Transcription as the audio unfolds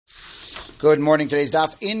Good morning. Today's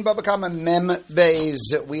daf in Bava Kamma Mem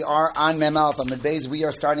Beis. We are on Mem Alpha Mem Beis. We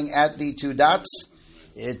are starting at the two dots.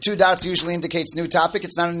 Two dots usually indicates new topic.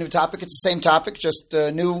 It's not a new topic. It's the same topic, just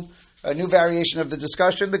a new variation of the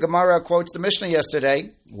discussion. The Gemara quotes the Mishnah yesterday.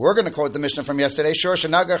 We're going to quote the Mishnah from yesterday. Shor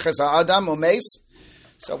shenagach es ha'adam umeis.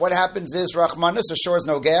 So what happens is Rachmanis, a shor is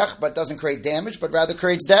no geach, but doesn't create damage, but rather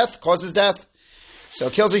creates death, causes death. So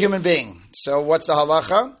it kills a human being. So what's the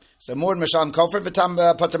halacha? So mur misham kofar v'tam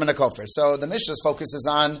patam and a kofar. So the Mishnah's focus is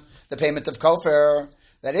on the payment of kofar.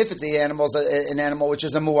 That if the animal's an animal which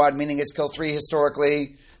is a muad, meaning it's killed 3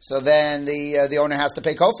 historically, so then the owner has to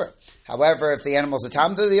pay kofar. However, if the animal's a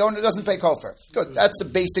tam, the owner doesn't pay kofar. Good. That's the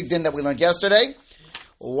basic din that we learned yesterday.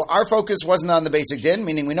 Our focus wasn't on the basic din,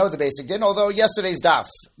 meaning we know the basic din. Although yesterday's daf,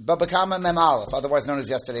 Bava Kamma Mem Aleph, otherwise known as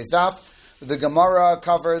yesterday's daf, the Gemara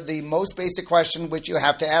covered the most basic question which you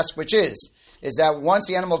have to ask, which is that once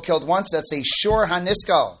the animal killed once, that's a shor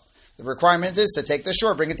haniskal. The requirement is to take the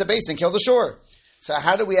shor, bring it to base, and kill the shor. So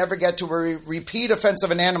how do we ever get to a repeat offense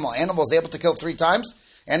of an animal? Animal is able to kill 3 times.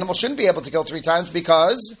 Animal shouldn't be able to kill 3 times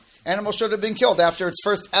because animal should have been killed after its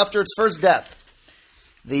first death.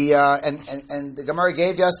 And the Gemara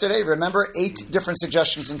gave yesterday, remember, 8 different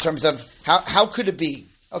suggestions in terms of how could it be.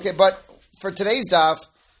 Okay, but for today's daf,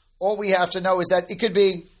 all we have to know is that it could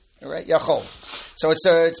be, right, yachol. So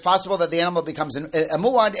it's possible that the animal becomes a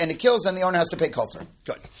muad and it kills and the owner has to pay kofar.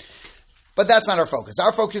 Good. But that's not our focus.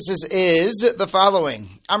 Our focus is the following.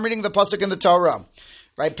 I'm reading the pasuk in the Torah.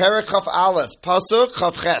 Right? Perek Chaf Aleph. Pasuk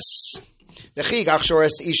Chaf Ches. V'chi gach shor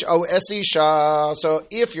es ish o es isha. So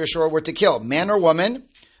if your shor were to kill man or woman,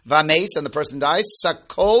 v'ameis, and the person dies,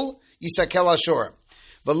 sakol yisakel ashor.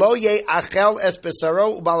 V'lo ye achel es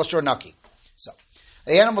besaro ubal ashor naki. So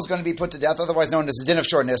the animal is going to be put to death, otherwise known as the din of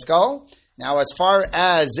shor niskal. Now, as far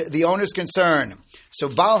as the owner is concerned, so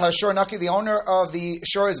Baal HaShor Naki, the owner of the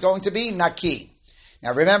shor, is going to be Naki.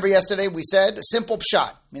 Now, remember yesterday we said simple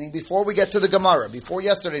pshat, meaning before we get to the Gemara, before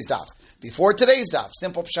yesterday's daf, before today's daf,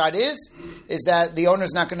 simple pshat is that the owner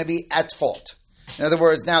is not going to be at fault. In other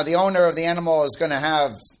words, now the owner of the animal is going to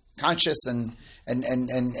have conscious and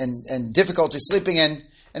difficulty sleeping in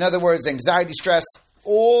other words, anxiety, stress,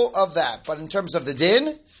 all of that. But in terms of the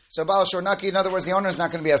din, so Baal HaShor Naki, in other words, the owner is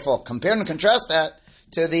not going to be at fault. Compare and contrast that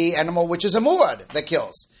to the animal which is a muad that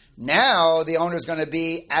kills. Now the owner is going to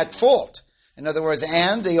be at fault. In other words,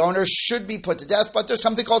 and the owner should be put to death, but there's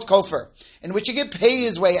something called kofar, in which he can pay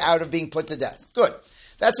his way out of being put to death. Good.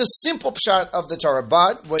 That's a simple pshat of the Torah,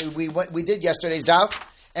 but we did yesterday's daf,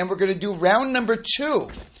 and we're going to do round number 2.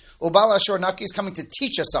 Ubal HaShor Naki is coming to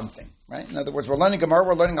teach us something, right? In other words, we're learning Gemara,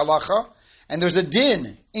 we're learning halacha, and there's a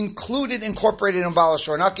din incorporated in Ubal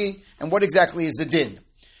HaShor Naki, and what exactly is the din?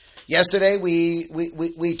 Yesterday, we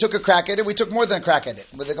took a crack at it. We took more than a crack at it.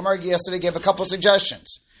 But the Gemara yesterday gave a couple of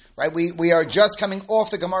suggestions. Right? We are just coming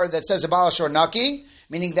off the Gemara that says Baal HaShor Naki,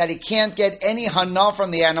 meaning that he can't get any hana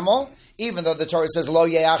from the animal, even though the Torah says Lo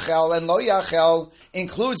Yeachel, and Lo Yeachel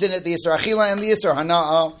includes in it the Yisra Achila and the Yisra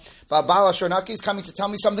Hana. But Baal HaShor Naki is coming to tell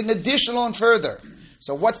me something additional and further.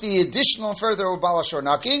 So what's the additional and further of Baal HaShor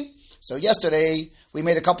Naki? So yesterday, we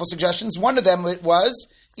made a couple of suggestions. One of them was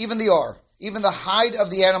even the or. Even the hide of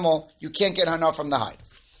the animal, you can't get hana from the hide.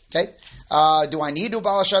 Okay? Do I need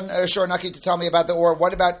Ubal HaShor Naki to tell me about the or?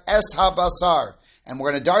 What about es ha-basar? And we're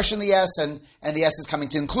going to darshan the es, and the es is coming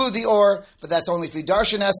to include the or, but that's only if we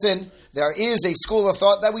darshan esin. There is a school of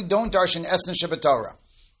thought that we don't darshan esin Shabbat Torah.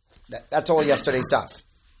 That's all yesterday's daf.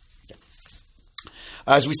 Okay.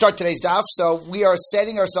 As we start today's daf, so we are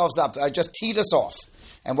setting ourselves up. I just teed us off.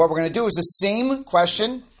 And what we're going to do is the same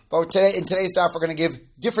question, but in today's daf, we're going to give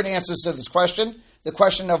different answers to this question. The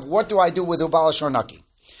question of what do I do with Ubal HaShor Naki?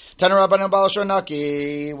 Tana Rabban Ubal HaShor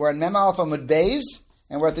Naki. We're in Mem Alpha Mud Beis,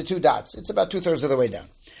 and we're at the 2 dots. It's about 2/3 of the way down.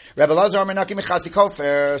 Rabbi Lazar Naki Mechatzi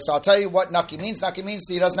Kofer. So I'll tell you what Naki means. Naki means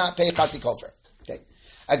he does not pay Chatzi Kofer. Okay.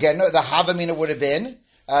 Again, the Havamina would have been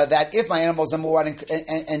that if my animal is a muad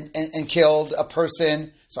and killed a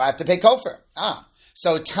person, so I have to pay Kofer.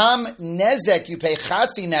 So tam nezek, you pay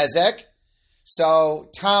Chatzi nezek. So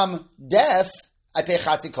tam death, I pay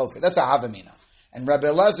Chatzi Kofer. That's a Havamina. And Rabbi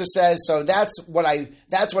Elazar says, so that's what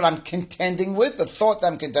I'm contending with, the thought that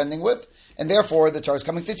I'm contending with, and therefore the Torah is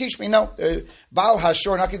coming to teach me. No, Baal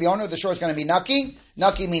HaShor Naki, the owner of the shor, is going to be Naki.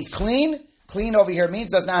 Naki means clean. Clean over here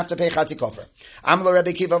means does not have to pay Chatzi Kofer. Amla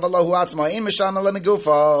Rabbi Kiva v'lohu atzma in mishlam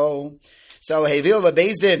lemigufo. So hevil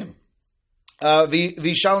lebeis din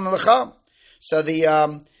v'shalom lecha. So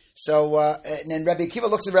and then Rabbi Kiva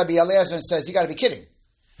looks at Rabbi Eliezer and says, "You got to be kidding."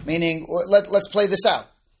 Meaning, let's play this out.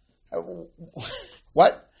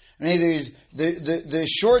 What? I mean, the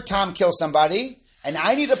short time kills somebody, and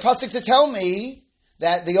I need a pasuk to tell me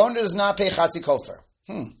that the owner does not pay chatzi kofer.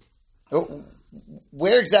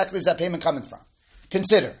 Where exactly is that payment coming from?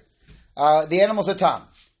 Consider the animal's a tam.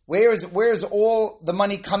 Where's all the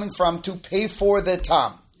money coming from to pay for the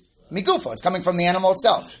tam? Migufo. It's coming from the animal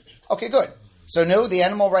itself. Okay, good. So no, the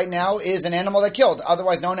animal right now is an animal that killed,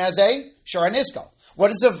 otherwise known as a shoranisko. What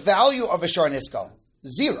is the value of a shoranisko?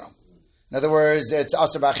 0. In other words, it's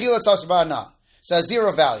asur ba'achila, it's asur ba'ana. So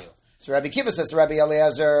 0 value. So Rabbi Kiva says to Rabbi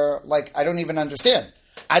Eliezer, I don't even understand.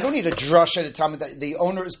 I don't need a drasha to tell me that the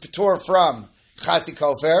owner is patur from chatzi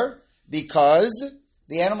kofer because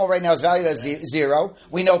the animal right now is valued as 0.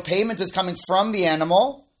 We know payment is coming from the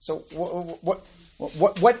animal. So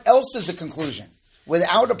what else is the conclusion?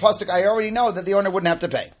 Without a pasuk, I already know that the owner wouldn't have to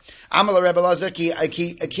pay. Amal Rebbe Lazar ki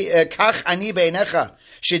kach ani beinecha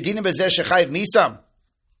shedina bezeh shechayiv misam.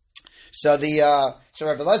 So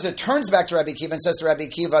Rebbe Lazar turns back to Rabbi Kiva and says to Rabbi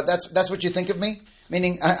Kiva, "That's what you think of me."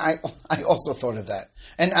 Meaning, I also thought of that,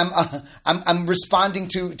 and I'm responding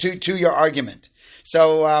to your argument.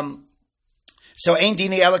 So ein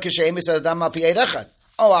dini ela kashem is adam al pi echad.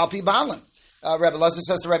 Oh, al pi balim. Rebbe Lazar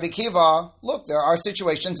says to Rabbi Kiva, look, there are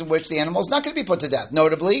situations in which the animal is not going to be put to death.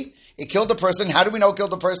 Notably, it killed a person. How do we know it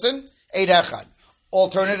killed a person? Eid echad.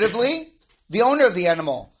 Alternatively, the owner of the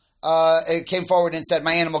animal came forward and said,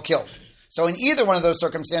 my animal killed. So in either one of those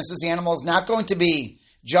circumstances, the animal is not going to be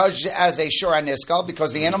judged as a shor aniskal,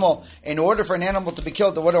 because the animal, in order for an animal to be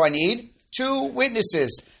killed, what do I need? 2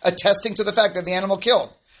 witnesses attesting to the fact that the animal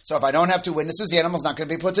killed. So if I don't have 2 witnesses, the animal's not going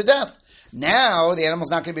to be put to death. Now the animal's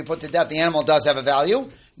not going to be put to death. The animal does have a value.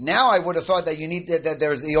 Now I would have thought that you need that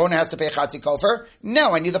the owner has to pay chatzi kofer.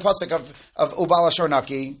 No, I need the pasuk of ubala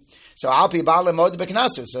shornaki. So alpi balim mod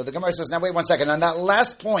beknasu. So the Gemara says, now wait one second. On that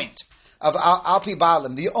last point of alpi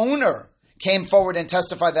balim, the owner came forward and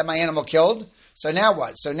testified that my animal killed. So now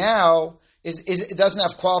what? So now it doesn't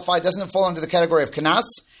have qualified, doesn't fall under the category of knas,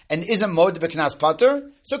 and isn't mod beknas pater.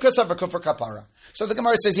 So kasav kufar kapara. So the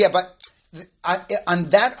Gemara says, yeah, but on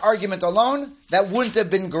that argument alone, that wouldn't have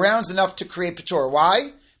been grounds enough to create patur.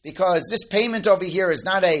 Why? Because this payment over here is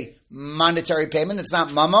not a monetary payment, it's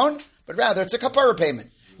not mammon, but rather it's a kapara payment.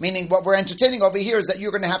 Meaning what we're entertaining over here is that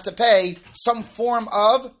you're going to have to pay some form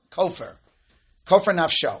of kofer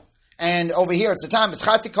nafsho. And over here, it's the time, it's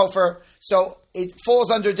chatzi kofer, so it falls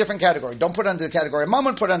under a different category. Don't put it under the category of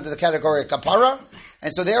mammon, put it under the category of kapara.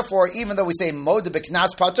 And so therefore, even though we say mod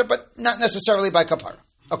b'knas pater, but not necessarily by kapara.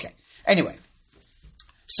 Okay. Anyway,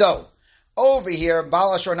 so over here,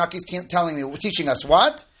 Bala Shornaki is teaching us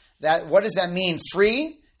what? What does that mean?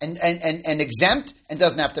 Free and exempt and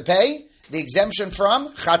doesn't have to pay? The exemption from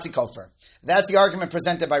chatzi kofer. That's the argument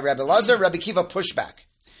presented by Rabbi Lazar. Rabbi Kiva pushback.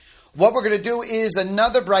 What we're going to do is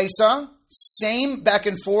another brisa, same back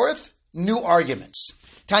and forth, new arguments.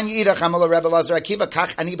 Tanya ira chamala Rabbi Lazar Akiva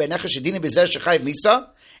kach ani beinecha shedini b'zeh shechayiv misa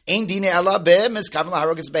ein dini ela b'mizkav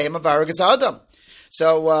laharogas behema v'harogas adam.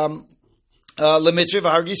 So, Lemitri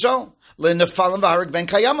v'harag Yisrael, Lenefalim v'harag ben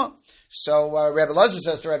Kayama. So, Rabbi Lazar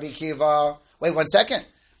says to Rabbi Kiva, wait one second.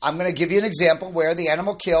 I'm going to give you an example where the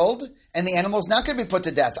animal killed, and the animal is not going to be put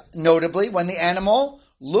to death. Notably, when the animal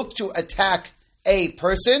looked to attack a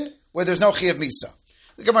person where there's no Chiyav Misa.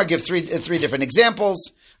 The Gemara gives three different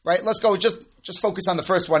examples, right? Let's go, just focus on the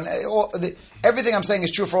first one. Everything I'm saying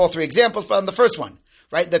is true for all 3 examples, but on the first one,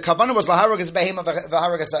 right? The Kavanah was Laharogas behema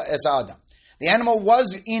v'harogas adam. The animal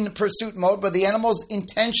was in pursuit mode, but the animal's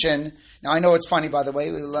intention... Now, I know it's funny, by the way.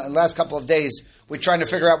 The last couple of days, we're trying to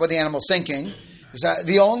figure out what the animal's thinking.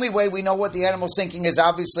 The only way we know what the animal's thinking is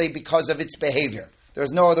obviously because of its behavior.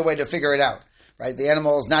 There's no other way to figure it out, right? The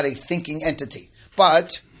animal is not a thinking entity.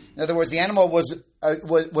 But, in other words, the animal was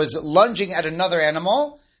lunging at another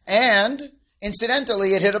animal, and incidentally,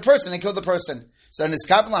 it hit a person and killed the person. So, and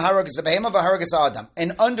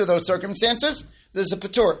under those circumstances, there's a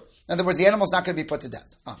patur. In other words, the animal's not going to be put to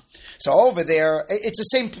death. So over there, it's the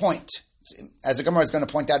same point. As the Gemara is going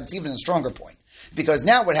to point out, it's even a stronger point. Because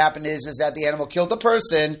now what happened is that the animal killed the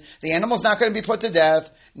person, the animal's not going to be put to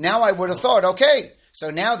death. Now I would have thought, okay, so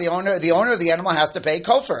now the owner of the animal has to pay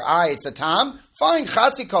kofer. It's a tam, fine,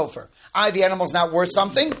 chatzi kofer. The animal's not worth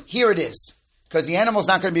something, here it is. Because the animal's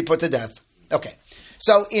not going to be put to death. Okay.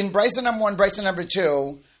 So in Brisa number 1, Brisa number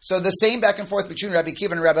 2, so the same back and forth between Rabbi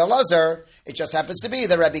Kiva and Rabbi Elazar, it just happens to be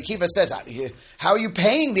that Rabbi Kiva says, how are you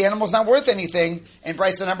paying? The animal's not worth anything. In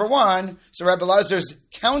Brisa number 1, so Rabbi Elazar's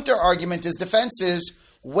counter argument, his defense is,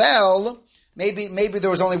 well, maybe there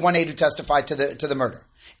was only one aide who testified to the murder.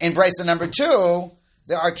 In Brisa number 2,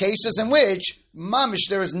 there are cases in which, mamish,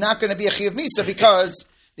 there is not going to be a chiyav misa because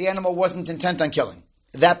the animal wasn't intent on killing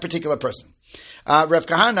that particular person. Rav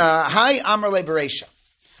Kahana, hi Amar Le Bereisha,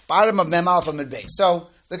 bottom of Mem Alpha Mid Beis. So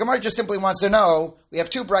The Gemara just simply wants to know, we have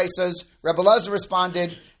two brisas, Rebbe Elazar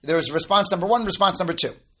responded, there was response number one, response number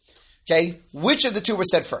two. Okay, which of the two was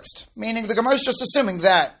said first? Meaning the Gemara is just assuming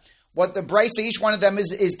that what the brisa, each one of them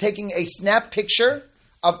is taking a snap picture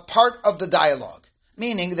of part of the dialogue.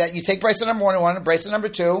 Meaning that you take brisa number one and brisa number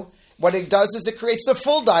two, what it does is it creates the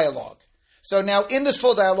full dialogue. So now in this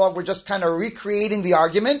full dialogue, we're just kind of recreating the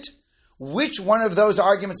argument. Which one of those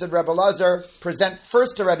arguments did Rebbe Elazar present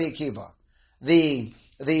first to Rabbi Akiva? The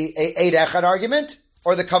Eid Echad argument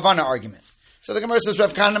or the Kavana argument? So the Gemara says,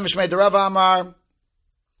 Rav Kamma Mishmei de Rava Amar,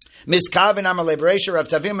 Miskavin Amar Leberesha, Rav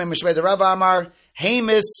Tavim Mishmei de Rava Amar,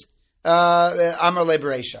 Hamis Amar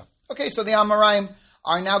Leberesha. Okay, so the Amoraim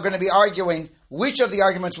are now going to be arguing which of the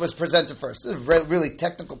arguments was presented first. This is a really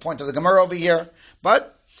technical point of the Gemara over here,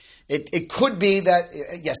 but it could be that,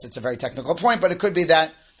 yes, it's a very technical point, but it could be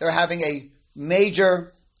that they're having a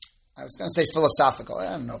major, I was going to say philosophical,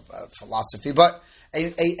 I don't know, philosophy, but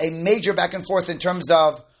a major back and forth in terms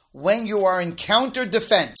of when you are in counter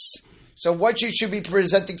defense. So what you should be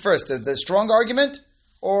presenting first, the strong argument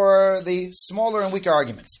or the smaller and weaker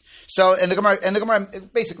arguments? So, and the Gemara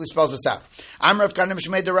basically spells this out. Let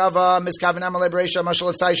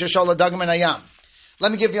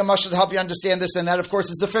me give you a mashal to help you understand this, and that, of course,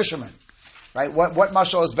 is the fisherman. Right? What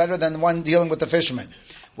mashal is better than the one dealing with the fisherman?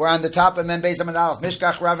 We're on the top of Mem Beis Amud Aleph.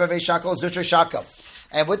 Mishkach Ravave Shakel Zutra Shakel.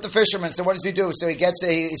 And with the fisherman, so what does he do? So he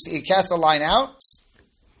casts a line out,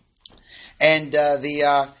 and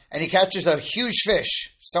he catches a huge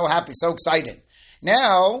fish. So happy, so excited.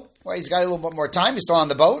 Now, well, he's got a little bit more time. He's still on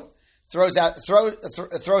the boat. Throws out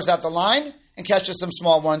the line and catches some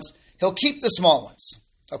small ones. He'll keep the small ones.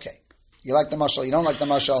 Okay, you like the mashal, you don't like the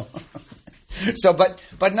mashal. So,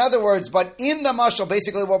 but in other words, but in the mashal,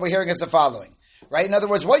 basically what we're hearing is the following, right? In other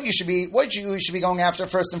words, what you should be going after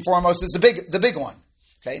first and foremost is the big one.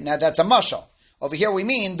 Okay, now that's a mashal. Over here we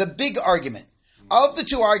mean the big argument. Of the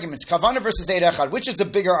two arguments, Kavana versus Eid Echad, which is the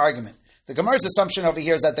bigger argument? The Gemara's assumption over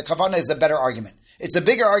here is that the Kavana is the better argument. It's a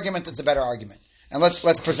bigger argument, it's a better argument. And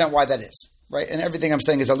let's present why that is, right? And everything I'm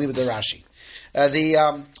saying is I'll leave it to Rashi.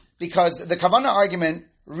 Because the Kavana argument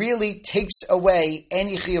really takes away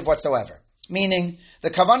any chiyuv whatsoever. Meaning, the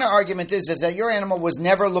Kavana argument is that your animal was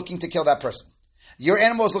never looking to kill that person. Your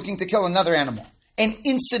animal was looking to kill another animal and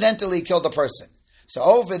incidentally kill the person. So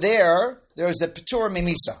over there is a patur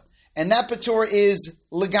mimisa. And that patur is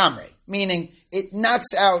legamre, meaning it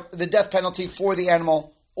knocks out the death penalty for the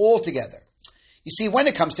animal altogether. You see, when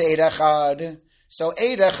it comes to Eid Echad,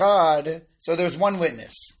 so there's one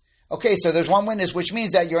witness. Okay, so there's one witness, which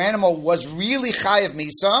means that your animal was really chayav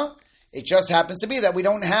misa. It just happens to be that we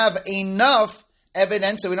don't have enough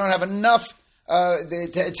evidence, so we don't have enough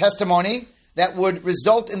testimony that would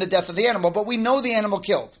result in the death of the animal, but we know the animal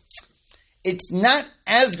killed. It's not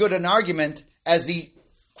as good an argument as the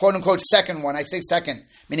quote-unquote second one. I say second,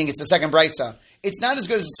 meaning it's the second brisa. It's not as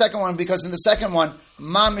good as the second one because in the second one,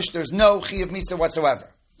 mamish, there's no chiyuv mitzvah whatsoever.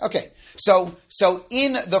 Okay, so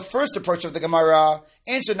in the first approach of the Gemara,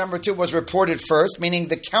 answer number two was reported first, meaning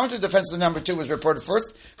the counter defense of number two was reported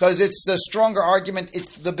first because it's the stronger argument,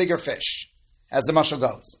 it's the bigger fish, as the mashal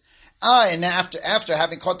goes. And after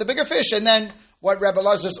having caught the bigger fish, and then what Rebbe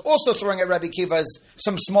Elazar is also throwing at Rabbi Akiva is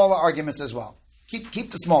some smaller arguments as well. Keep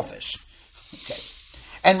the small fish. Okay.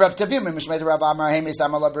 And Rav Tavim Mishmei de Rav Amar Hamis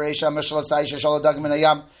Amar Laberesha Mishal Tzai Sheshol Dagim in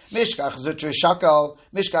Ayam Mishkach Zutra Shakel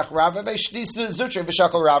Mishkach Ravave Shnis Zutra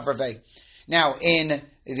V'Shakel Ravave. Now, in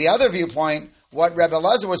the other viewpoint, what Rebbe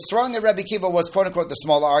Elazar was throwing at Rabbi Akiva was quote unquote the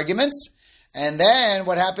smaller arguments, and then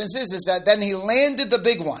what happens is that then he landed the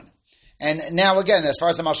big one. And now again, as far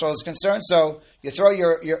as the mashal is concerned, so you throw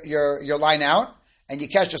your line out and you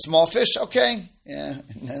catch a small fish. Okay, yeah,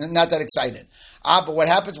 not that excited. But what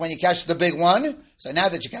happens when you catch the big one? So now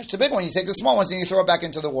that you catch the big one, you take the small ones and you throw it back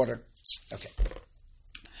into the water. Okay.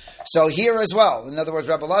 So here as well, in other words,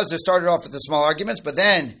 Rebbe Elazar started off with the small arguments, but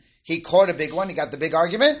then he caught a big one. He got the big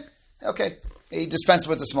argument. Okay, he dispensed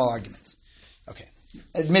with the small arguments. Okay.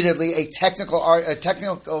 Admittedly, a technical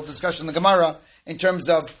discussion in the Gemara in terms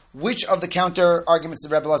of which of the counter arguments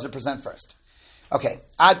did Rebbe Elazar present first. Okay,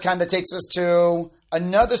 Ad Kan, that takes us to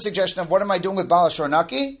another suggestion of what am I doing with Baal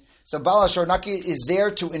HaShor-Naki? So Baal HaShor-Naki is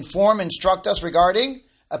there to instruct us regarding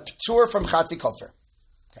a p'tur from Chatzi Kofar.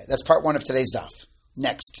 Okay, that's part one of today's daf.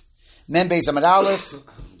 Next. Mem Beis Amud Aleph,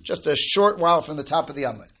 just a short while from the top of the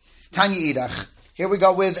Amud. Tanya Idach. Here we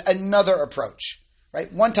go with another approach.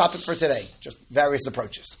 Right? One topic for today, just various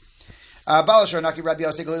approaches. Baal HaShor-Naki Rabbi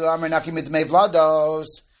Yossi Galil Amar Naki mit Demei Vlados.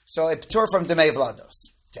 So a p'tur from Demei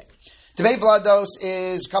Vlados. Okay. Demei Vlados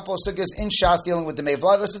is a couple of sugyas in Shas dealing with Demei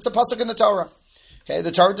Vlados. It's a pasuk in the Torah. Okay,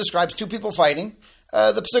 the Torah describes two people fighting.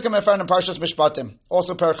 The Psukim are found in Parshas Mishpatim,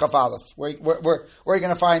 also Perek Chaf Aleph, where you're going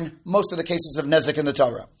to find most of the cases of Nezek in the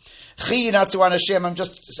Torah. Chi Natsu Anashim, I'm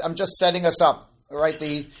just setting us up, right?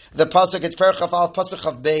 The pasuk, it's Perek Chaf Aleph, pasuk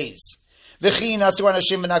Chaf Beis. V'chi Natsu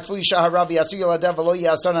Anashim v'nakfu isha harav v'yasu yoladev v'lo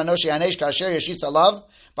yason anoshi anesh kasher yashitz alav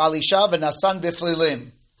ba'alisha v'nasan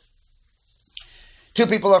b'flilim. Two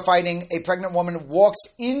people are fighting. A pregnant woman walks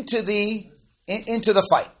into the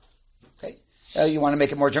fight. You want to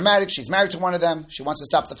make it more dramatic. She's married to one of them. She wants to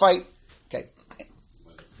stop the fight. Okay,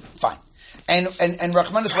 fine. And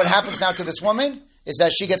Rachmanis, what happens now to this woman is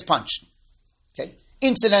that she gets punched. Okay,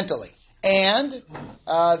 incidentally, and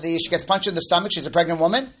she gets punched in the stomach. She's a pregnant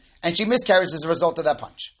woman, and she miscarries as a result of that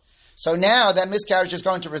punch. So now that miscarriage is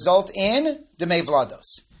going to result in demei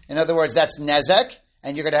vlados. In other words, that's nezek,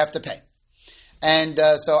 and you're going to have to pay. And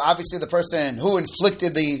so obviously the person who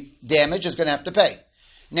inflicted the damage is going to have to pay.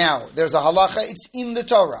 Now, there's a halacha, it's in the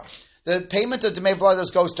Torah. The payment of Demei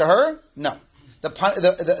Vlados goes to her? No. The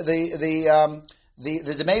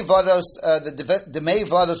Demei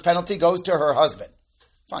Vlados penalty goes to her husband.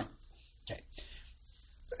 Fine. Okay.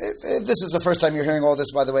 If this is the first time you're hearing all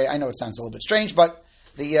this, by the way, I know it sounds a little bit strange, but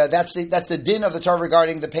that's the din of the Torah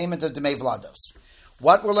regarding the payment of Demei Vlados.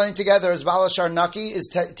 What we're learning together is Bala Shar Naki is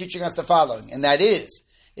teaching us the following, and that is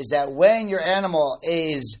that when your animal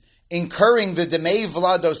is incurring the Demei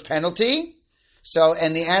Vlados penalty,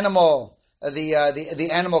 and the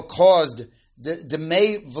animal caused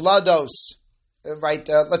Demei Vlados, right?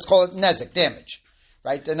 Let's call it nezek, damage,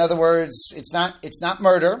 right? In other words, it's not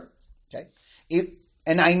murder, okay?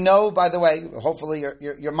 And I know, by the way, hopefully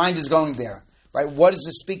your mind is going there, right? What does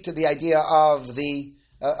this speak to the idea of the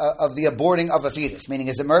aborting of a fetus? Meaning,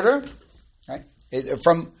 is it murder? Right?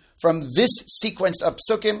 From this sequence of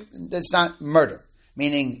psukim, it's not murder.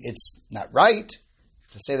 Meaning it's not right,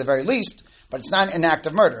 to say the very least, but it's not an act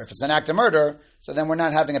of murder. If it's an act of murder, so then we're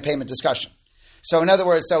not having a payment discussion. So in other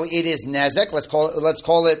words, so it is nezek. Let's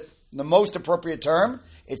call it the most appropriate term.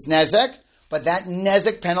 It's nezek, but that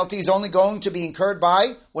nezek penalty is only going to be incurred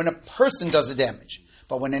by when a person does the damage.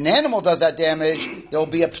 But when an animal does that damage, there will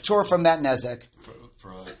be a p'tur from that nezek.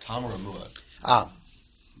 For a tam or a muad.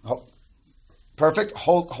 Perfect.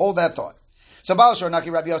 Hold that thought. So Balashor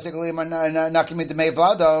Naki Rabbi Yosef Naki Midmei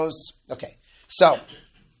Vlados. Okay. So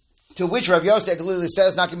to which Rabbi Yosef Galili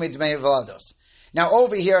says Naki Midmei Vlados. Now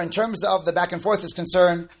over here, in terms of the back and forth is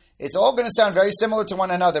concerned, it's all going to sound very similar to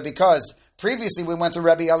one another because previously we went through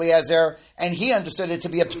Rabbi Eliezer and he understood it to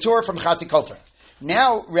be a p'tur from Chatzi Kofer.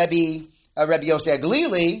 Now Rabbi Yosef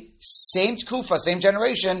Galili, same kufa, same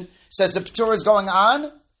generation, says the p'tur is going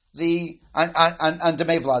on Demei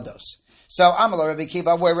Vlados. So Amalo Rabbi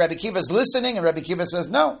Kiva, where Rabbi Kiva is listening, and Rabbi Kiva says,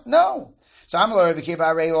 no. So Amalo Rabbi Kiva,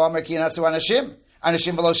 Anashim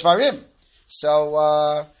v'lo shvarim. So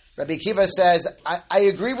Rabbi Kiva says, I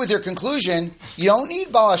agree with your conclusion. You don't need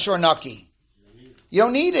Balashor Naki. You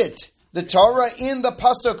don't need it. The Torah in the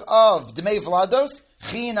pasuk of Demei Vlados,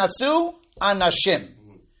 Chi Natsu Anashim.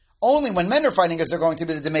 Only when men are fighting is there going to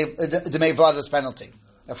be the Demei Vlados penalty.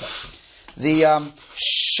 Okay. The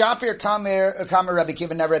Shapir Kamer Rabbi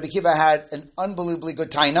Kiva. Now Rabbi Kiva had an unbelievably good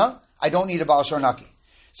taina. I don't need a Baal Shor Naki.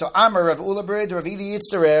 So Amar Rav Ulabrid Rav Idi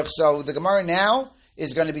Yitzterech. So the Gemara now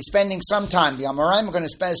is going to be spending some time. The Amoraim are going to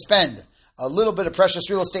spend a little bit of precious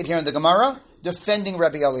real estate here in the Gemara defending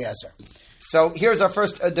Rabbi Eliezer. So here's our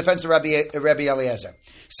first defense of Rabbi Eliezer.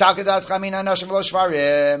 Sakadat chamin anashim v'lo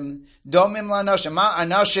shvarim domim la'anashim ma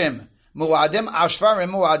anashim muadim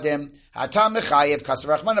ashvarim muadim. So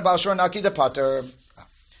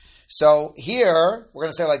here, we're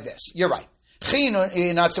going to say like this. You're right.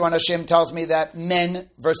 Natsu Anashim tells me that men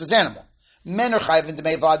versus animal. Men are chayiv in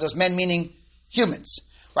Demei Vlados, men meaning humans.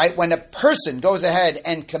 Right? When a person goes ahead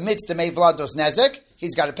and commits Demei Vlados nezek,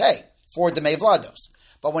 he's got to pay for Demei Vlados.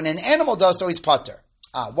 But when an animal does so, he's pater.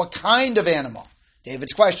 What kind of animal?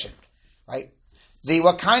 David's question. Right?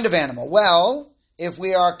 What kind of animal? Well, if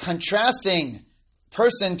we are contrasting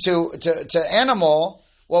person to animal,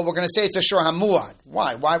 well, we're going to say it's a shor hamuad.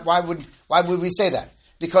 Why? Why would we say that?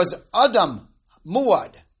 Because Adam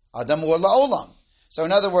muad la'olam. So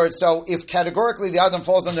in other words, so if categorically the Adam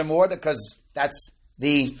falls under muad, because that's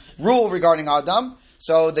the rule regarding Adam,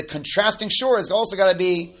 so the contrasting shor is also got to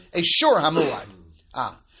be a shor hamuad.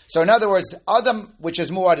 So in other words, Adam, which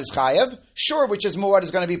is muad, is chayev. Shor, which is muad,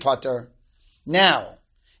 is going to be pater. Now,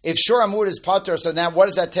 if shor hamuad is pater, so now what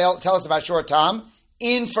does that tell us about shor tam?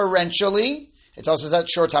 Inferentially, it tells us that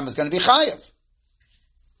shor tam is going to be chayev.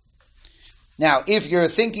 Now, if you're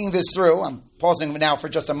thinking this through, I'm pausing now for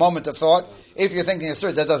just a moment of thought. If you're thinking this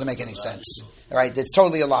through, that doesn't make any sense. All right, it's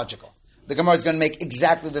totally illogical. the Gemara is going to make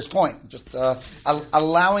exactly this point. Just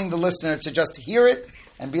allowing the listener to just hear it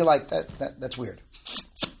and be like, that's weird.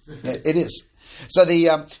 It is. So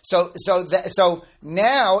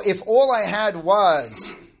now, if all I had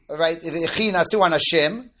was right,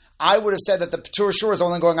 I would have said that the Patur Shur is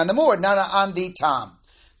only going on the Muad, not on the Tam.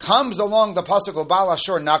 Comes along the pasuk of Baal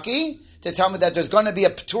Ashur Naki to tell me that there's going to be a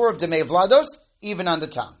Patur of Demei Vlados even on the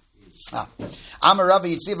Tam. Amar Rava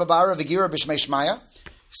Yitziva Ba'ara V'gira B'Shmei Shmaya.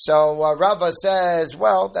 So Rava says,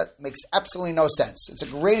 well, that makes absolutely no sense. It's a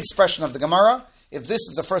great expression of the Gemara. If this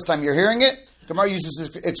is the first time you're hearing it, Gemara uses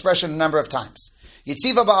this expression a number of times.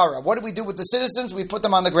 Yitziva Ba'ara. What do we do with the citizens? We put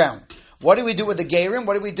them on the ground. What do we do with the Gerim?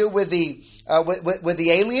 What do we do with the with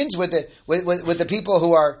the aliens? With the people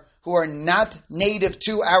who are not native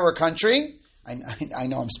to our country? I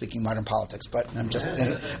know I'm speaking modern politics, but I'm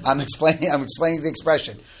explaining the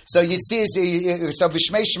expression. So you'd see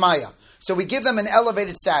b'shmei shmaya. So we give them an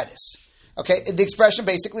elevated status. Okay, the expression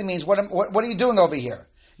basically means what are you doing over here?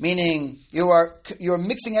 Meaning you're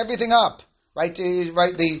mixing everything up, right?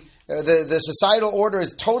 The societal order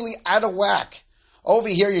is totally out of whack. Over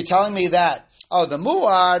here, you're telling me that the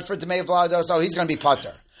muad for Demei Vlados, he's going to be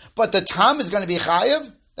pater, but the tam is going to be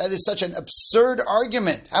chayev. That is such an absurd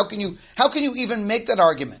argument. How can you even make that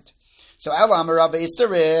argument? So Elam Rabba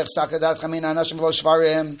Itzarich Sakadat Chamin Anashim Lo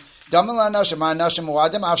Shvarim Damel Anashim Anashim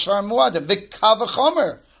Muadim Ashvar Muadim Vikava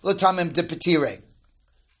Chomer Latamim Depetire.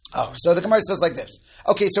 So the Gemara says like this.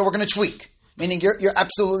 Okay, so we're going to tweak, meaning you're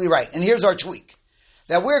absolutely right. And here's our tweak.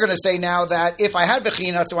 That we're going to say now that if I had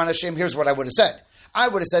V'chinatzu Anashim, here's what I would have said. I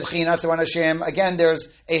would have said Chinatzu Anashim. Again, there's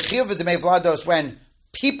a Chiyuv Demei Vlados when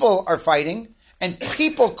people are fighting. And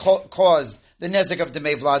people cause the nezek of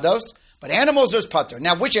Demei Vlados, but animals there's pater.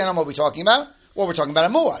 Now, which animal are we talking about? Well, we're talking about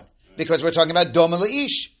a muad, because we're talking about doma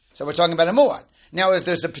leish. So we're talking about a muad. Now, if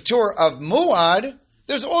there's a patur of muad,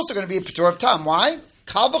 there's also going to be a patur of tam. Why?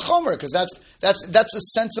 Kal v'chomer, because that's a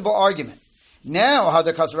sensible argument. Now, how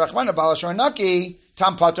the kasar rachmana Baal Hashor Naki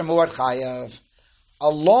tam pater muad chayav.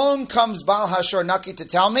 Along comes Baal Hashor Naki to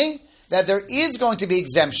tell me that there is going to be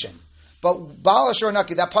exemption. But Baal Hashor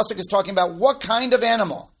Naki, that pasuk is talking about what kind of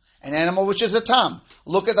animal? An animal which is a tam.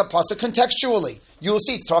 Look at the pasuk contextually. You will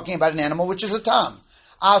see it's talking about an animal which is a tam.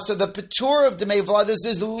 So the patur of Demei Vlados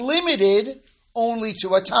is limited only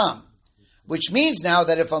to a tam. Which means now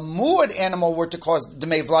that if a muad animal were to cause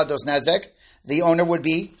Demei Vlados nezek, the owner would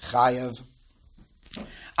be chayav.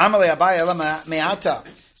 Amalei Abai Ela Me'ata.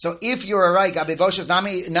 So if you're right, Gabi Boshev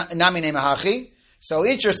Nami Nemahachi. So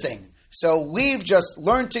interesting. So we've just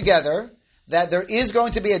learned together that there is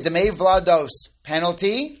going to be a Demei Vlados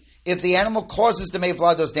penalty if the animal causes Demei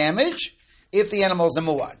Vlados damage, if the animal is a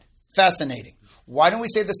muad. Fascinating. Why don't we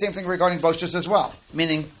say the same thing regarding Boshus as well?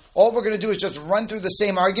 Meaning, all we're going to do is just run through the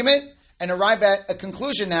same argument and arrive at a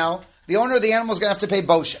conclusion now. The owner of the animal is going to have to pay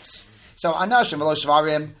Boshus. So, Anashim v'lo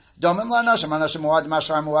shvarim, domim la'anashim, anashim muadim,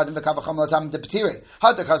 ashar muadim, v'kavachom l'tam depetire,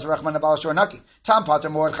 hadakaz rachman abal shor naki, tam pater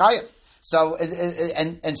muad chayev. So,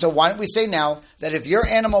 and so why don't we say now that if your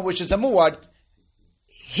animal, which is a muad,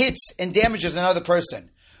 hits and damages another person,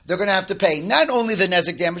 they're going to have to pay not only the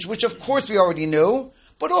nezek damage, which of course we already knew,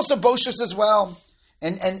 but also boshus as well.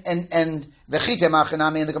 And v'chite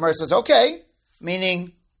machanami, and the Gemara says, okay,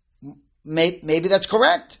 meaning maybe that's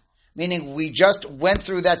correct. Meaning we just went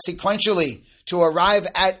through that sequentially to arrive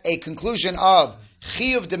at a conclusion of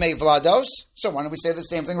chiyuv demei vlados. So why don't we say the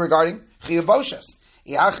same thing regarding chiyuv boshus?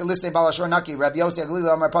 Yeah,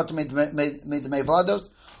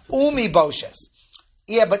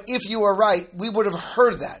 but if you were right, we would have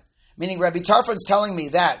heard that. Meaning Rabbi Tarfon's telling me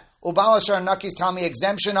that Ubal Hashor Naki is telling me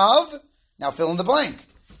exemption of, now fill in the blank.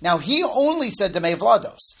 Now he only said Demei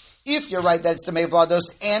Vlados. If you're right that it's Demei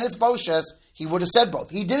Vlados and it's Boshas, he would have said both.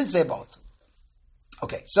 He didn't say both.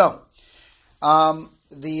 Okay, so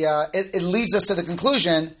it leads us to the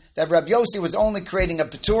conclusion that Rav Yossi was only creating a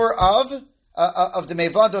patur of Demei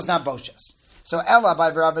Vlados, not Boshas. So Ella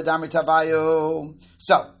by V'Ravadamri Tavayu.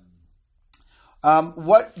 So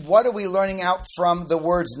what are we learning out from the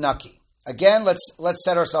words Naki? Again, let's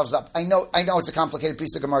set ourselves up. I know it's a complicated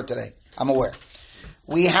piece of Gemara today. I'm aware.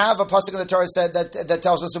 We have a pasuk in the Torah said that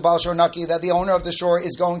tells us Ubal Hashor Naki that the owner of the shore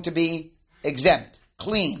is going to be exempt,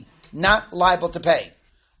 clean, not liable to pay.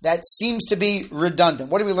 That seems to be redundant.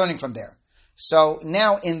 What are we learning from there? So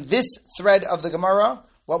now in this thread of the Gemara,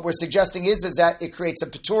 what we're suggesting is that it creates a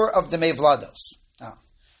patur of Demei Vlados. Now,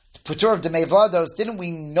 the patur of Demei Vlados, didn't we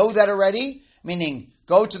know that already? Meaning,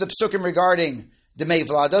 go to the psukim regarding Demei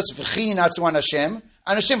Vlados, v'chi natzu anashim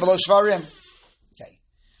v'lo shvarim. Okay.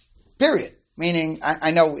 Period. Meaning,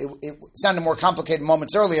 I know it sounded more complicated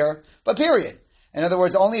moments earlier, but period. In other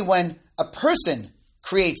words, only when a person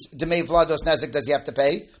creates Demei Vlados Nezek, does he have to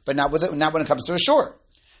pay? But not when it comes to a shore.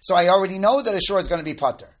 So I already know that a shore is going to be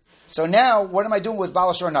pater. So now, what am I doing with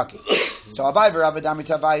Bala Shor Naki? So Abai v'Ravadami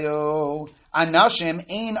Tavayu Anashim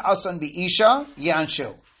ein asan bi'isha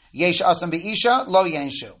yanshu. Yesh asan bi'isha lo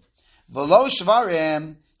yanshu. V'lo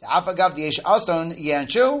shvarim ta'afagav yesh asan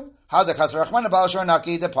yanshu. Hadakas Rachman Bala Shor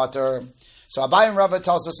Naki de pater. So Abai and Rava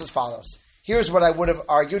tells us as follows. Here's what I would have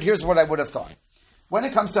argued. Here's what I would have thought. When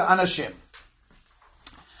it comes to Anashim,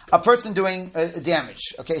 a person doing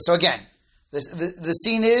damage. Okay, so again, the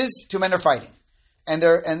scene is two men are fighting. And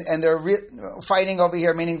they're fighting over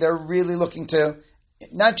here, meaning they're really looking to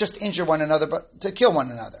not just injure one another, but to kill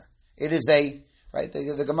one another. It is right.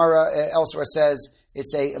 The Gemara elsewhere says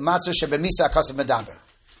it's a matzah shebemisa kasav medaber.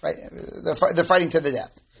 Right, they're fighting to the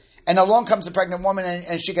death, and along comes a pregnant woman,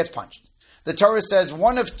 and she gets punched. The Torah says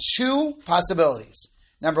one of two possibilities.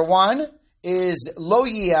 Number one is lo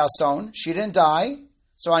yiason, she didn't die,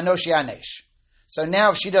 so I know she anesh. So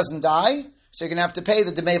now if she doesn't die, so you're going to have to pay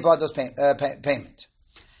the Demei Vlados payment.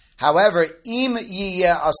 However, im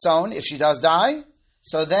yiyeh ason, if she does die,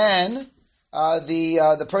 so then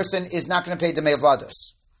the person is not going to pay Demei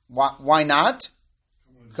Vlados. Why not?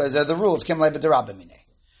 Because of the rule of Kimlei B'derabimine.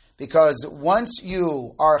 Because once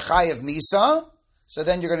you are chayav misa, so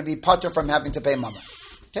then you're going to be pater from having to pay mama.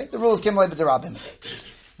 Okay, the rule of Kimlei B'derabimine.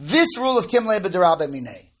 This rule of Kimlei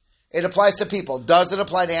B'derabimine, it applies to people. Does it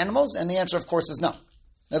apply to animals? And the answer, of course, is no.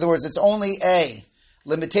 In other words, it's only a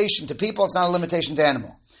limitation to people. It's not a limitation to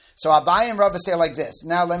animal. So Abai and Rava say like this.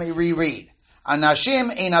 Now let me reread.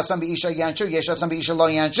 Anashim ein asam b'isha yanshu, yesh asam b'isha lo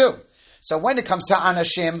yanshu. So when it comes to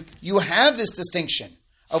anashim, you have this distinction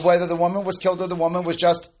of whether the woman was killed or the woman was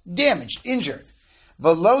just damaged, injured.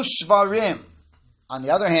 V'lo shvarim. On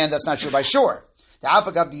the other hand, that's not true by shore. The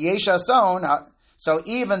afagav yesh ason. So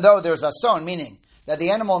even though there's a son, meaning that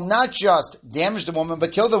the animal not just damaged the woman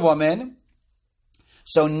but killed the woman,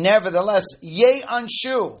 so nevertheless, yeh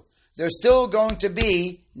anshu, there's still going to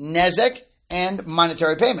be nezek and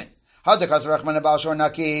monetary payment. So that's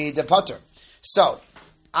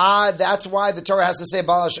why the Torah has to say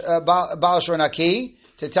Baal Shor Naki,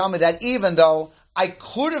 to tell me that even though I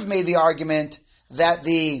could have made the argument that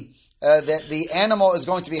the animal is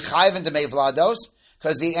going to be chayv and demei vlados,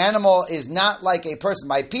 because the animal is not like a person.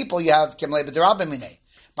 By people, you have kimlei b'derabimine.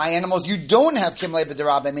 By animals, you don't have kimlei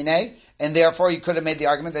b'derabimine, and therefore you could have made the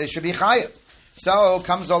argument that it should be chayiv. So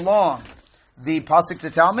comes along the pasuk to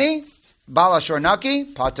tell me, Bala Shor Naki,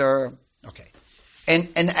 pater. Okay. And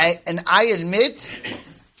I admit,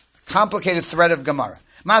 complicated thread of Gemara.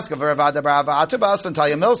 Maska v'Ravada Barava Atubas and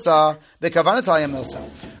Talya Milsa, B'Kavana Talya Milsa.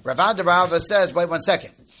 Ravada Barava says, wait 1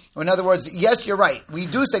 second. In other words, yes, you're right. We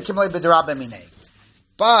do say kimlei b'derabimine.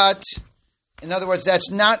 But, in other words, that's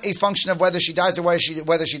not a function of whether she dies or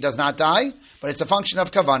whether she does not die, but it's a function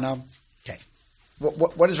of kavana. Okay.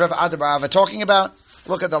 What is Rav Adabarava talking about?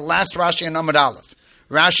 Look at the last Rashi in Amud Aleph.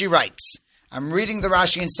 Rashi writes, I'm reading the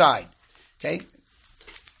Rashi inside. Okay.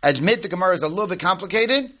 Admit the Gemara is a little bit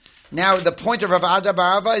complicated. Now, the point of Rav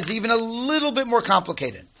Adabarava is even a little bit more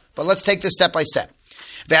complicated. But let's take this step by step.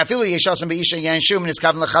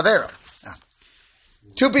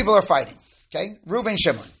 Two people are fighting. Okay, Reuven,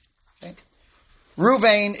 Shimon. Okay,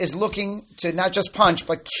 Reuven is looking to not just punch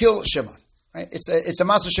but kill Shimon. Right? It's a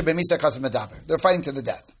matzah shebemisa kasav medaber. They're fighting to the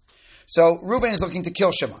death. So Reuven is looking to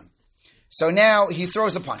kill Shimon. So now he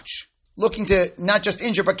throws a punch, looking to not just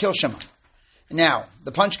injure but kill Shimon. Now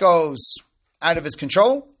the punch goes out of his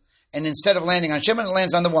control, and instead of landing on Shimon, it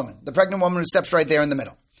lands on the woman, the pregnant woman who steps right there in the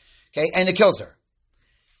middle. Okay, and it kills her.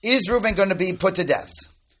 Is Reuven going to be put to death?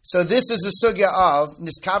 So this is the sugya of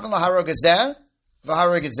niskaven laharogazeh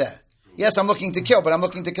v'harogazeh. Yes, I'm looking to kill, but I'm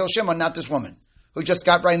looking to kill Shimon, not this woman who just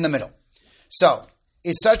got right in the middle. So,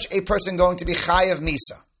 is such a person going to be chayav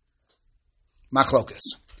misa? Machlokas.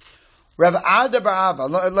 Rav Ada Barava.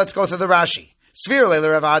 Let's go to the Rashi. Svir leila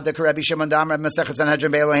Rav Ada karebi Shimon dam Rav Masechet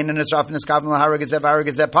Sanhedrin be'Elohein nisraf niskaven laharogazeh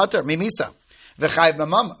v'harogazeh pater mimisa v'chayav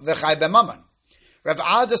b'mammon. Rav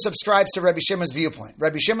Ada subscribes to Rabbi Shimon's viewpoint.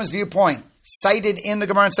 Rabbi Shimon's viewpoint, cited in the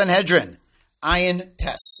Gemara in Sanhedrin, Ayin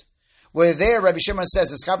Tes, where there Rabbi Shimon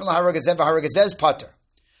says, "Eskaven laharogazeh v'harogazeh pater."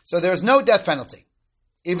 So there is no death penalty,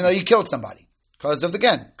 even though you killed somebody, because of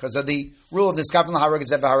the rule of Eskaven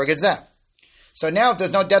laharogazeh v'harogazeh. So now, if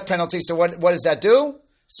there's no death penalty, so what does that do?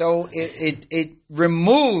 So it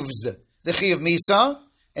removes the chi of misa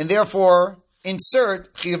and therefore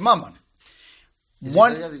insert chi of mammon.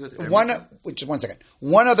 One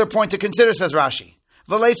other point to consider, says Rashi.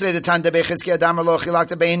 But in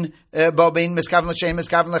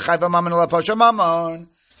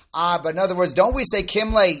other words, don't we say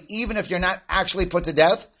kimle even if you're not actually put to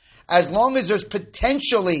death? as long as there's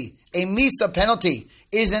potentially a misa penalty,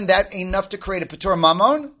 isn't that enough to create a patur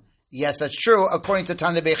mamon? Yes, that's true, according to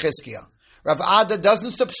Tana Bechizkiah. Rav Ada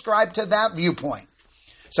doesn't subscribe to that viewpoint.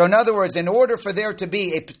 So in other words, in order for there to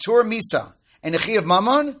be a patur misa and a chi of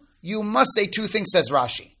mamon, you must say two things, says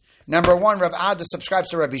Rashi. Number one, Rav Ada subscribes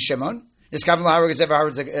to Rabbi Shimon. Is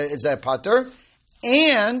a patur.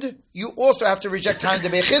 And you also have to reject Tana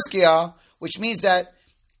Bechizkiah, which means that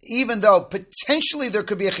even though potentially there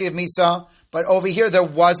could be a chi of misa, but over here there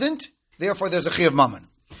wasn't, therefore there's a chi of mamon.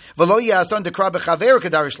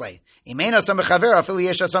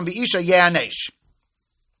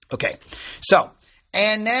 Okay, so,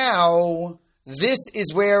 and now this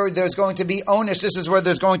is where there's going to be onus, this is where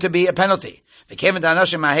there's going to be a penalty.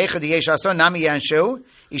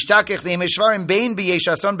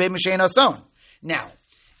 Now,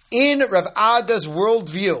 in Rav Ada's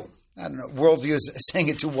worldview, I don't know, worldview is saying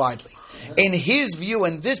it too widely. In his view,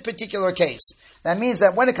 in this particular case, that means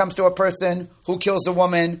that when it comes to a person who kills a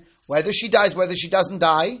woman, whether she dies, whether she doesn't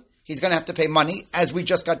die, he's going to have to pay money, as we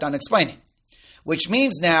just got done explaining. Which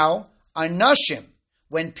means now, anashim,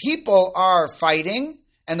 when people are fighting,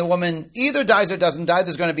 and the woman either dies or doesn't die,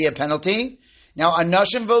 there's going to be a penalty. Now,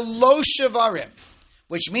 anashim v'lo shavarim,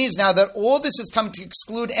 which means now that all this has come to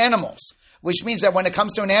exclude animals, which means that when it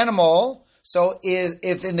comes to an animal, so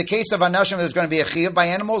if in the case of anashim there's going to be a chiyuv by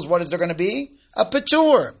animals, what is there going to be? A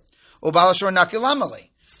patur. Ubalashor nakilamali.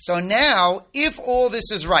 So now, if all this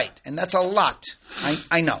is right, and that's a lot,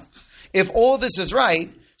 I know. If all this is right,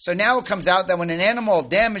 so now it comes out that when an animal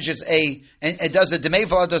damages and it does a demei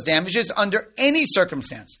vlados damages under any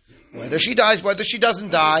circumstance, whether she dies, whether she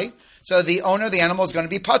doesn't die, so the owner of the animal is going to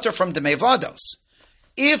be patur from demei vlados.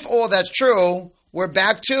 If all that's true, we're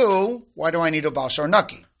back to, why do I need a Baal Shor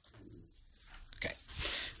Naki? Okay.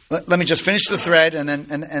 Let me just finish the thread and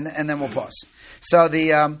then we'll pause. So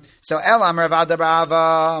Elam Rav Ada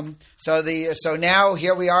Bava. So now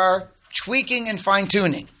here we are tweaking and fine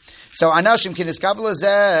tuning. So Anashim kin iskavel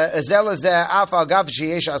zeh afal gav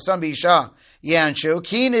sheyesh ason beisha yanshu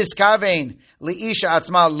kin iskavein liisha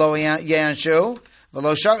atzma lo yanshu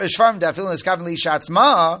v'lo shvarm dafil iskavein liisha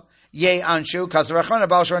atzma yanshu kasrachon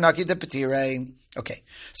Baal Shor Naki de petire. Okay,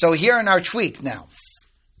 so here in our tweak now.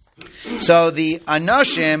 So the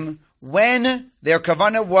Anashim, when their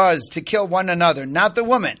kavanah was to kill one another, not the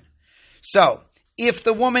woman. So, if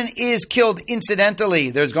the woman is killed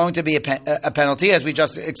incidentally, there's going to be a penalty, as we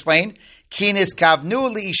just explained. Kinis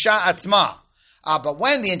kavnu liisha atzma. But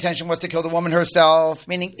when the intention was to kill the woman herself,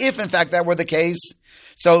 meaning if in fact that were the case,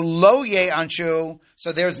 so lo ye anshu,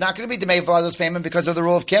 so there's not going to be demei vlados payment because of the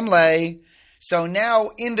rule of kimle. So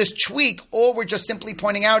now in this tweak, all we're just simply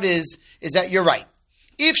pointing out is that you're right.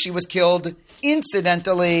 If she was killed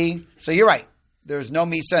incidentally, so you're right. There's no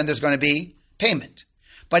misa and there's going to be payment.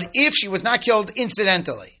 But if she was not killed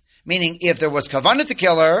incidentally, meaning if there was kavanah to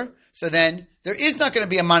kill her, so then there is not going to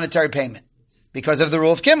be a monetary payment because of the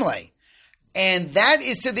rule of kimle. And that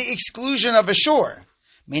is to the exclusion of a shore,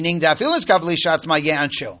 meaning that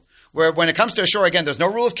where when it comes to a shore, again, there's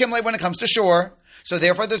no rule of kimle when it comes to shore. So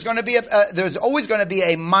therefore there's always going to be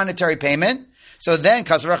a monetary payment. So then,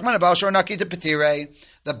 Kasrachman, Baal Shor Naki to Petire.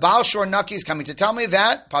 The Baal Shor Naki is coming to tell me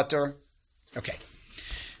that, Patur. Okay.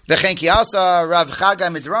 And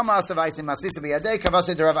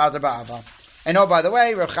oh, by the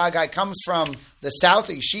way, Rav Chagai comes from the south,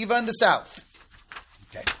 a yeshiva in the south.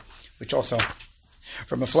 Okay. Which also,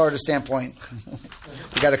 from a Florida standpoint,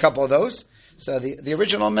 we got a couple of those. So the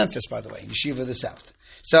original Memphis, by the way, yeshiva of the south.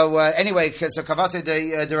 So anyway, so Kavase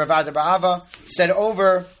de Rav Ada Ba'ava said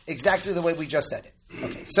over exactly the way we just said it.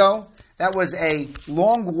 Okay, so that was a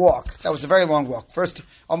long walk. That was a very long walk. First,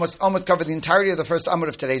 almost covered the entirety of the first Amud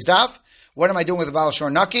of today's daf. What am I doing with the Baal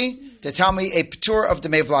Shor Naki? To tell me a patur of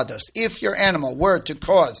demei vlados. If your animal were to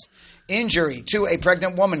cause injury to a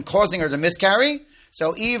pregnant woman, causing her to miscarry,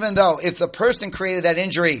 so even though if the person created that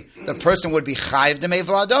injury, the person would be chayiv demei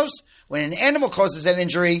vlados, when an animal causes that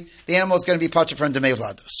injury, the animal is going to be patur from demei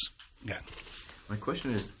vlados. Yeah. My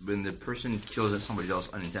question is, when the person kills somebody else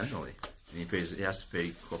unintentionally, and he has to pay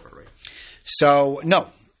kofar, right? So no.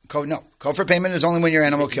 Kofar payment is only when your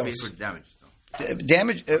animal kills. He pays for damage, though.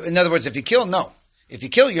 Damage. In other words, if you kill, no. If you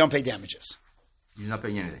kill, you don't pay damages. He's not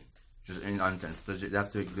paying anything. Just unintentional. Does it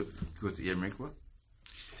have to go to Yer Mikvah?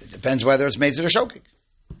 It depends whether it's mezid or shokik.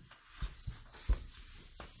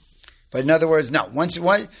 But in other words, no. Once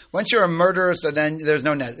you're a murderer, so then there's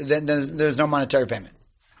no there's no monetary payment.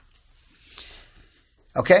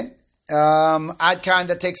 Okay, Adkan,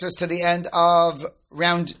 that takes us to the end of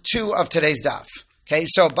round 2 of today's daf. Okay,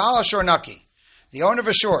 so Baal Shor Naki, the owner of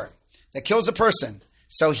a shore that kills a person.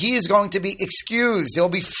 So he is going to be excused. He'll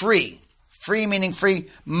be free. Free meaning free,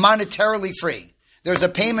 monetarily free. There's a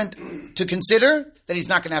payment to consider that he's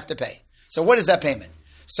not going to have to pay. So what is that payment?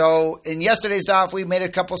 So in yesterday's daf, we made a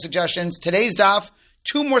couple suggestions. Today's daf,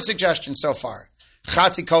 2 more suggestions so far.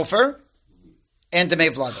 Chatzi Kofer and Demei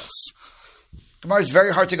Vlados. Gemara is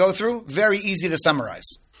very hard to go through, very easy to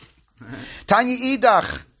summarize. Tanya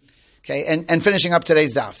Idach. Okay, and finishing up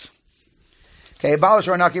today's daf. Okay,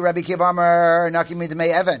 Balashor Naki Rabbi Kiva Amar Naki Midmei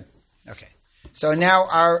Evan. Okay, so now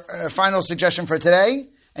our final suggestion for today,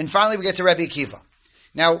 and finally we get to Rabbi Kiva.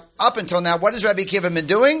 Now, up until now, what has Rabbi Kiva been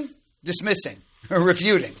doing? Dismissing,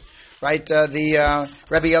 refuting, right?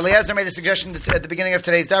 Rabbi Eliezer made a suggestion at the beginning of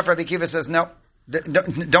today's daf. Rabbi Kiva says, no,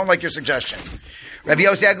 don't like your suggestion. Rabbi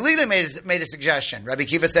Yossi Aglila made a suggestion. Rabbi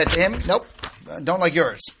Kiva said to him, nope, don't like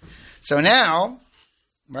yours. So now,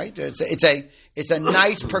 right, it's a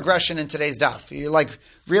nice progression in today's daf. You like,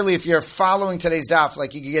 really, if you're following today's daf,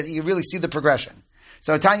 like you really see the progression.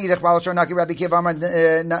 So Tanya Yidach Balashor Naki Rabbi Kiva Amar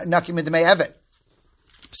Naki Midmei Evet.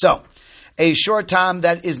 So, a short time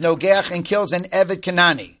that is nogeach and kills an Evet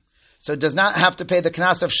Kanani. So it does not have to pay the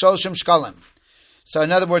knas of Shoshim Shkalim. So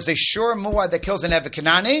in other words, a sure muad that kills an Evet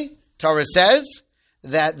Kanani, Torah says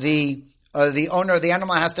that the owner of the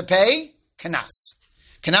animal has to pay knas.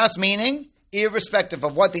 Knas meaning, irrespective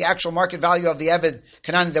of what the actual market value of the Evet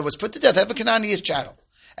Kanani that was put to death, Evet Kanani is chattel.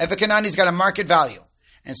 Evet Kanani's got a market value.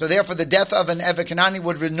 And so therefore the death of an Evet Kanani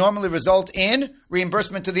would normally result in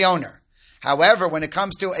reimbursement to the owner. However, when it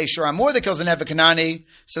comes to a shor amur that kills an Evet Kanani,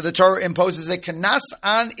 so the Torah imposes a kanas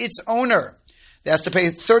on its owner. They has to pay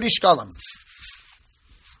 30 shkalim.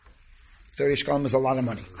 30 shkalim is a lot of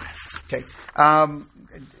money. Okay,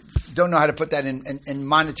 don't know how to put that in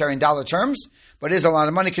monetary and dollar terms, but it is a lot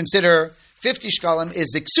of money. Consider 50 shkalim is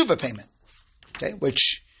the ksuva payment, okay,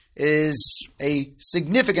 which is a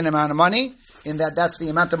significant amount of money. In that's the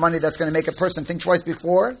amount of money that's going to make a person think twice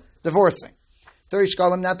before divorcing. 30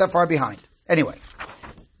 shkalim, not that far behind. Anyway,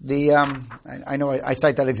 I know I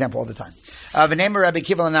cite that example all the time.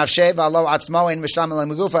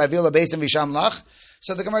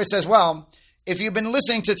 So the Gemara says, well, if you've been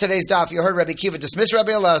listening to today's daf, you heard Rabbi Kiva dismiss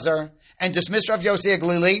Rabbi Elazar and dismiss Rabbi Yossi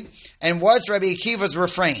Aglili. And what's Rabbi Kiva's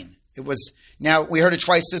refrain? It was, now we heard it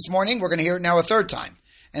twice this morning. We're going to hear it now a third time.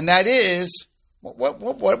 And that is,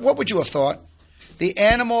 what would you have thought? The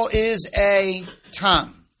animal is a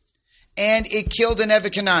tam, and it killed an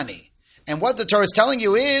Evet Kanani. And what the Torah is telling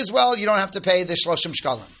you is, well, you don't have to pay the shloshim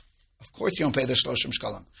shkalim. Of course you don't pay the shloshim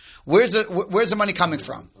shkalim. Where's the money coming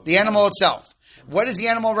from? The animal itself. What is the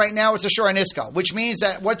animal right now? It's a shor aniskal, which means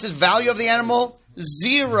that what's the value of the animal?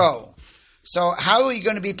 0. So how are you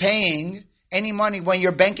going to be paying any money when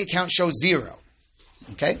your bank account shows 0?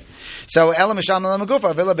 Okay? So Elam Misham Elam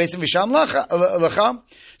Gufa, Villa Basin Visham Lacha.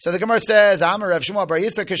 So the Gemara says, Amar Rav Shmuel Bar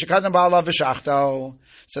Yitzchak Kishakadam Ba'alav V'shachto.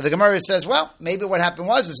 So the Gemara says, well, maybe what happened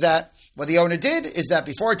was that what the owner did is that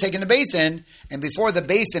before taking the basin, and before the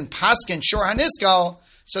basin paskin shor haniskal,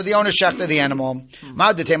 so the owner shechted the animal.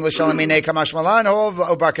 Now the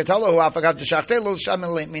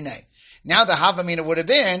havamina would have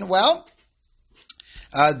been, well,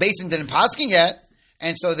 the basin didn't paskin yet,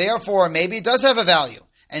 and so therefore maybe it does have a value,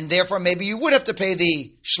 and therefore maybe you would have to pay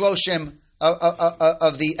the shloshim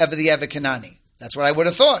of the Evet Kanani. That's what I would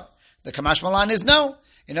have thought. The Kamash Malan is no.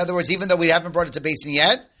 In other words, even though we haven't brought it to basin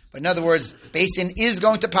yet, but in other words, basin is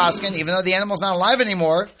going to paskin, even though the animal's not alive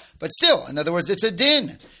anymore, but still, in other words, it's a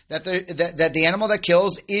din that the animal that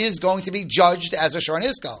kills is going to be judged as a shor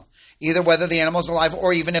niskal, either whether the animal's alive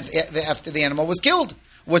or even if after the animal was killed,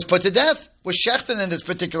 was put to death, was shechten in this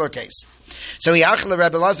particular case. So now the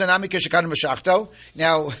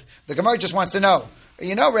Gemara just wants to know,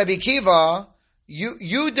 Rabbi Kiva,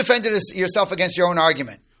 you defended yourself against your own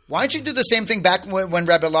argument. Why don't you do the same thing back when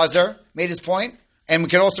Rabbi Elazar made his point? And we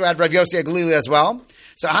can also add Rav Yossi Aglili as well.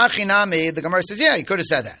 So Hachinami, the Gemara says, yeah, he could have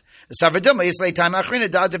said that. So the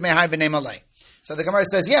Gemara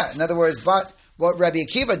says, yeah. In other words, but what Rabbi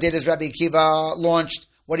Akiva did is Rabbi Akiva launched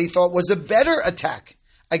what he thought was a better attack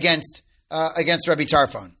against Rabbi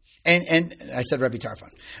Tarfon. And I said Rabbi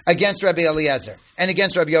Tarfon. Against Rabbi Eliezer. And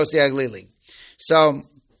against Rabbi Yossi Aglili. So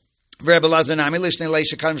Rabbi Elazar Nami Lishnei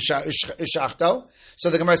Shakam Shachto.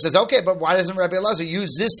 So the Gemara says, okay, but why doesn't Rabbi Elazar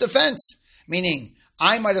use this defense? Meaning,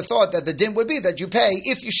 I might have thought that the din would be that you pay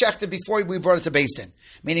if you shechted before we brought it to Beis Din.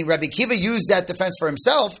 Meaning, Rabbi Kiva used that defense for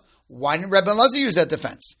himself. Why didn't Rabbi Elazar use that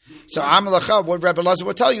defense? So, Amalacha, what Rabbi Elazar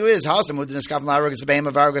will tell you is, so the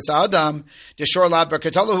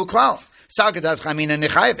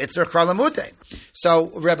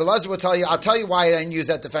Rabbi Elazar will tell you, I'll tell you why I didn't use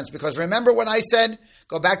that defense. Because remember what I said?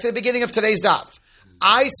 Go back to the beginning of today's daf.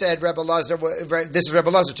 I said, Rebbe Lazar, this is Rebbe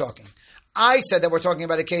Lazar talking. I said that we're talking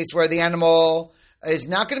about a case where the animal is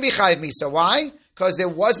not going to be chayiv misa. Why? Because it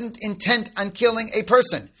wasn't intent on killing a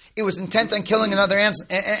person. It was intent on killing another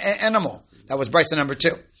animal. That was Bryson number 2.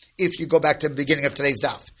 If you go back to the beginning of today's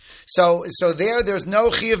daf. So there's no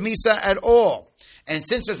chayiv misa at all. And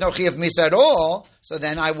since there's no chayiv misa at all, so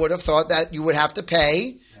then I would have thought that you would have to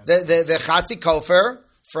pay the chatzi kofer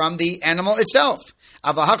from the animal itself.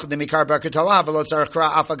 But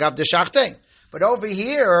over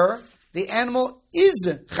here, the animal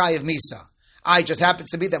is chayiv misa. I just happens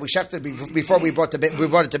to be that we shechted before we brought it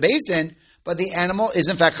to Beis Din, but the animal is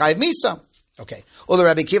in fact chayiv misa. Okay.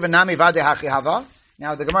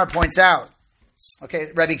 Now the Gemara points out,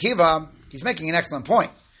 okay, Rabbi Kiva, he's making an excellent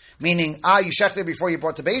point. Meaning, you shechted before you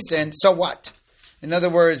brought to Beis Din, so what? In other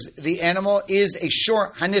words, the animal is a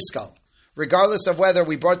shor haniskal. Regardless of whether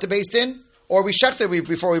we brought it to Beis Din or we shechted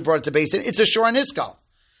before we brought it to Beis Din, it's a shor haniskal.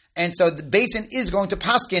 And so the Beis Din is going to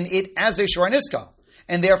paskin it as a shor haniskal.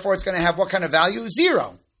 And therefore it's going to have what kind of value?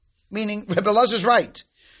 0. Meaning, Rebbe Lazar's right.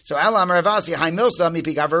 So Alam Ravasi Hai Milsa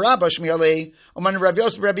Mipi Gavarabba Shmiale Uman Rav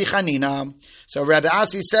Yosef Rabbi Chanina. So Rabbi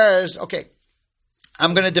Asi says, okay,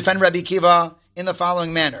 I'm going to defend Rabbi Kiva in the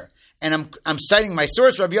following manner. And I'm citing my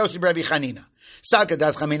source, Rabbi Yosef Rabbi Chanina.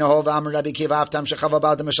 Sakadat Chamina Hova Amar Rabbi Kiva Aftam Shechava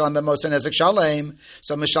Bal de Mishalim Bemos and Ezek Shalem.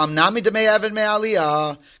 So Mishalim Nami de Me'evid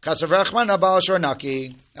Me'aliyah Kasav Rachmana Bal Shor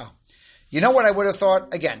Naki. Oh. You know what I would have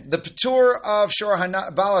thought? Again, the Patur of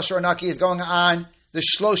Bal Shor Naki is going on the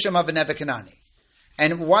Shloshim of a Nevikanani.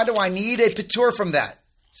 And why do I need a Patur from that?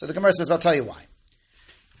 So the Gemara says, I'll tell you why.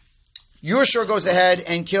 Your shor goes ahead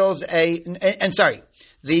and kills not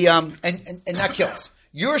kills.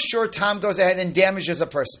 Your shor tam goes ahead and damages a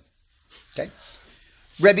person. Okay?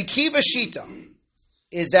 Rabbi Kiva Shita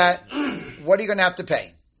is that, what are you going to have to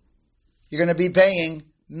pay? You're going to be paying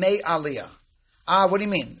Mei Aliyah. What do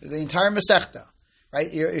you mean? The entire Masechta,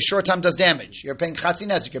 right? Your shor tam does damage. You're paying Chatzi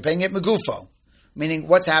Nezik. You're paying it Megufo. Meaning,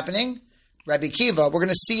 what's happening? Rabbi Kiva, we're going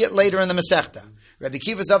to see it later in the Masechta. Rabbi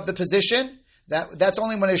Kiva's of the position that's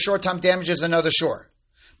only when a shor tam damages another shor.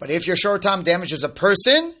 But if your shor tam damages a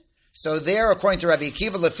person, so there, according to Rabbi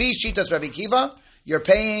Kiva, Lefi Shitas Rabbi Kiva, you're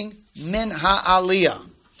paying min ha'aliyah.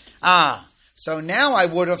 So now I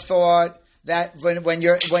would have thought that when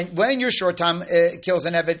your shor tam kills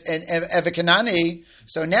an Evet Kanani,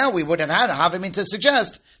 so now we would have had a Havimim to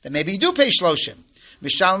suggest that maybe you do pay shloshim.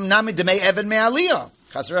 Mishal nami demei Evet me'aliyah.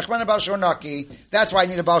 That's why I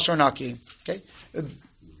need a Baal Shor Naki. Okay?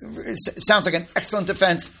 It sounds like an excellent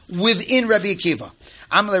defense within Rabbi Akiva.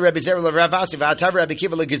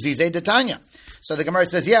 So the Gemara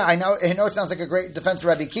says, yeah, I know it sounds like a great defense of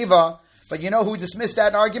Rabbi Akiva, but you know who dismissed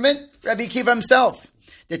that argument? Rabbi Akiva himself.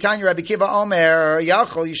 Detanya Rabbi Akiva Omer,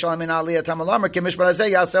 Yachol Yishalom min Aliyah Tamalamar Kimish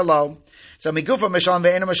Barazeh Yaselo. So Migufa Mishalom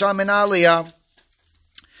Ve'enu Mishalom min Aliyah.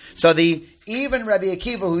 So even Rabbi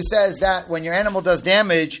Akiva, who says that when your animal does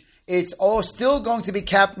damage, it's all still going to be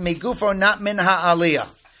capped megufo, not min ha'aliyah.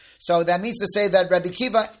 So that means to say that Rabbi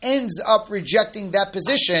Akiva ends up rejecting that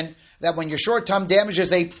position, that when your short term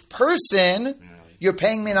damages a person, you're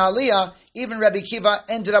paying min aliyah. Even Rabbi Akiva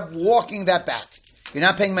ended up walking that back. You're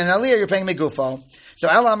not paying min aliyah, you're paying megufo. So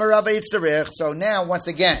Elam Rava Yitzarich. So now, once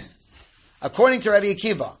again, according to Rabbi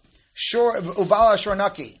Akiva, Ubala Shor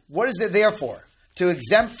Naki, what is it there for? To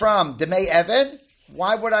exempt from Demei Eved?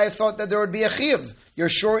 Why would I have thought that there would be a chiv? Your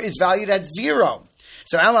shor is valued at 0.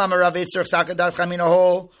 So Elam Rav Yitzarich Sakadat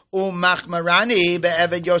Chaminoho Umachmarani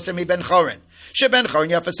beEved Yosem mi Ben Chorin. Sheben Chorin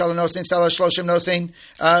Yafasel Nosin Sela Shloshim Nosin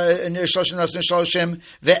Shloshim Nosin Shloshim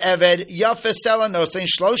veEved Yafasel Nosin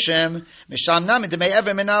Shloshim Misham Nami Demei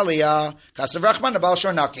Eved Min Aliyah Kasav Rachman Abal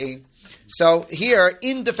Shor Naki. So here,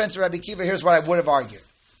 in defense of Rabbi Akiva, here's what I would have argued.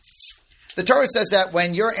 The Torah says that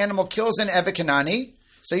when your animal kills an Evet Kanani,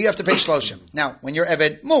 so you have to pay shloshim. Now, when your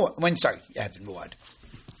Evet Muad.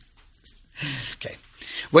 Okay.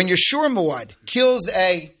 When your shur Muad kills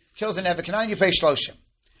an Evet Kanani, you pay shloshim.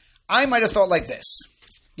 I might have thought like this.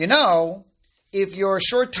 You know, if your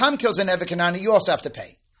shur tam kills an Evet Kanani, you also have to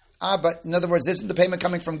pay. But in other words, isn't the payment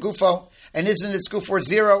coming from Gufo? And isn't it Gufo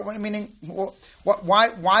 0? Meaning,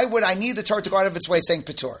 why would I need the Torah to go out of its way saying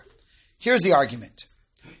Patur? Here's the argument.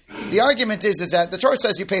 The argument is that the Torah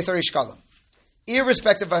says you pay 30 shkalim,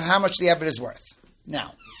 irrespective of how much the Evet is worth.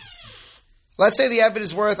 Now, let's say the Evet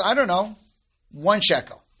is worth, I don't know, 1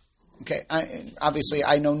 shekel. Okay, obviously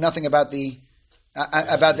I know nothing about the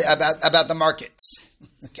markets.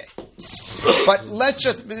 Okay, but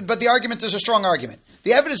but the argument is a strong argument.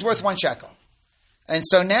 The Evet is worth 1 shekel, and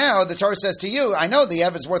so now the Torah says to you, I know the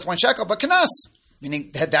Evet is worth 1 shekel, but kanas,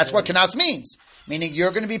 meaning that's what kanas means, meaning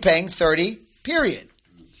you're going to be paying 30. Period.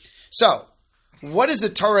 So, what is the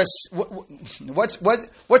Torah? What's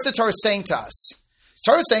the Torah saying to us?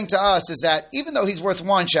 The Torah is saying to us is that even though he's worth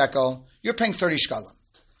 1 shekel, you're paying 30 shekalim.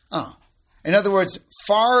 In other words,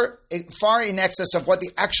 far in excess of what the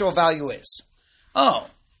actual value is.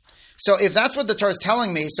 So if that's what the Torah is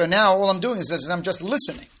telling me, so now all I'm doing is I'm just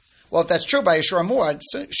listening. Well, if that's true by Yeshua Muad,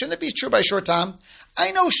 so shouldn't it be true by Shor Tam?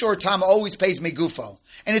 I know Shor Tam always pays me gufo,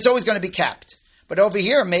 and it's always going to be capped. But over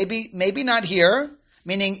here, maybe not here,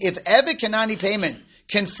 meaning if Evet Kanani payment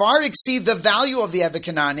can far exceed the value of the Evet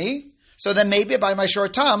Kanani, so then maybe by my Shor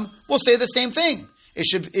Tam, we'll say the same thing. It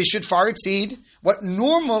should far exceed what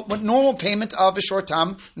normal payment of a Shor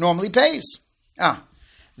Tam normally pays.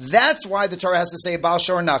 That's why the Torah has to say Baal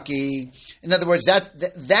Shor Naki. In other words,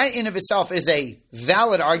 that in of itself is a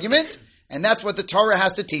valid argument, and that's what the Torah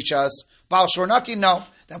has to teach us. Baal Shor Naki, no.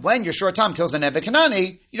 That when your Shor Tam kills an Evet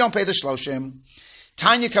Kanani, you don't pay the Shloshim.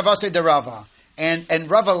 Tanya Kavase de Rava. And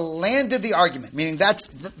Rava landed the argument, meaning that's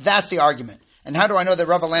the argument. And how do I know that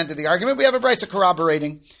Rava landed the argument? We have a brisa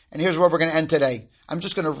corroborating, and here's where we're going to end today. I'm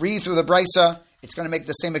just going to read through the brisa. It's going to make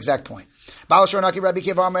the same exact point. Baal Shor Naki Rabbi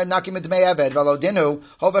Kiva Amar Naki Midmei Eved V'lo Dinu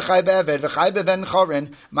Ho V'chai Be'Eved V'chai Be'ven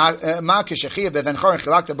Chorin Ma K'shechiyah Be'ven Chorin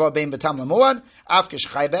Chilakta Bo Bein B'tam Lamuad Af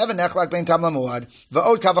K'shechai Be'Eved Nechlak Bein Tam Lamuad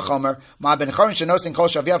V'od Kavachomer Ma Ben Chorin Shenosin Kol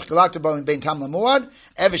Shavyav Chilakta Bo Bein Tam Lamuad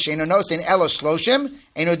Eved Sheino Nosin Elo Shloshim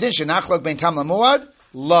Eino Din Shenachlok Bein Tam Lamuad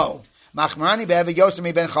Lo Machmarani Be'Eved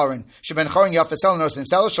Yosemi Ben Chorin Sheben Chorin Yafasel Nosin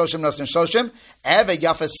Selo Shloshim Nosin Shloshim Eved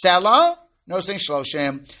Yafasela Nosin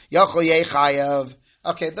Shloshim Yochel Yei Chayav.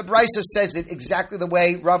 Okay, the Brisa says it exactly the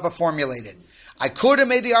way Rava formulated. I could have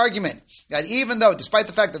made the argument that even though, despite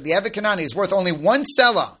the fact that the Evet Kanani is worth only 1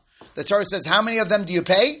 selah, the Torah says, how many of them do you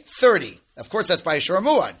pay? 30. Of course, that's by Shor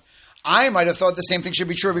Muad. I might have thought the same thing should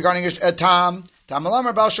be true regarding Tam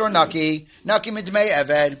Alamar Baal Shor Naki Midmei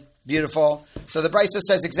Eved. Beautiful. So the Brisa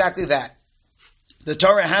says exactly that. The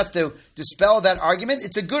Torah has to dispel that argument.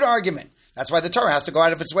 It's a good argument. That's why the Torah has to go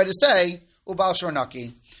out of its way to say, Ubal Shor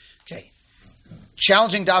Naki. Okay.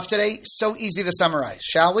 Challenging daf today, so easy to summarize.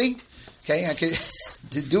 Shall we? Okay, I could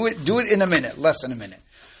do it in a minute, less than a minute.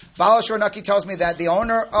 Baal Shor Naki tells me that the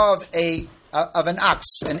owner of an ox,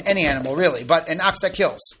 and any animal really, but an ox that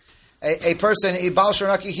kills, a person, a Baal Shor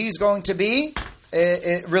Naki, he's going to be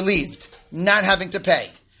relieved, not having to pay.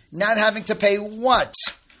 Not having to pay what?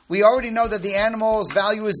 We already know that the animal's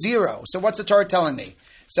value is 0. So what's the Torah telling me?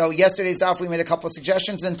 So yesterday's daf we made a couple of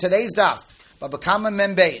suggestions, and today's daf, Bava Kamma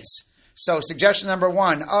Membeis. So suggestion number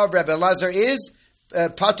 1 of Rebbe Elazar is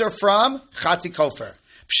pater from Chatzi Kofer.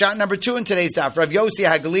 Pshat number 2 in today's daf, Rav Yossi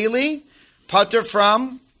HaGalili, pater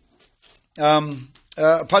from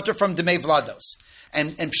Demei Vlados.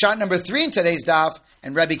 And pshat number 3 in today's daf,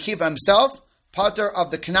 and Rabbi Kiva himself, pater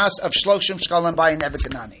of the Knas of Shloshim Shkalim by an Evet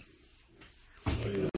Kanani.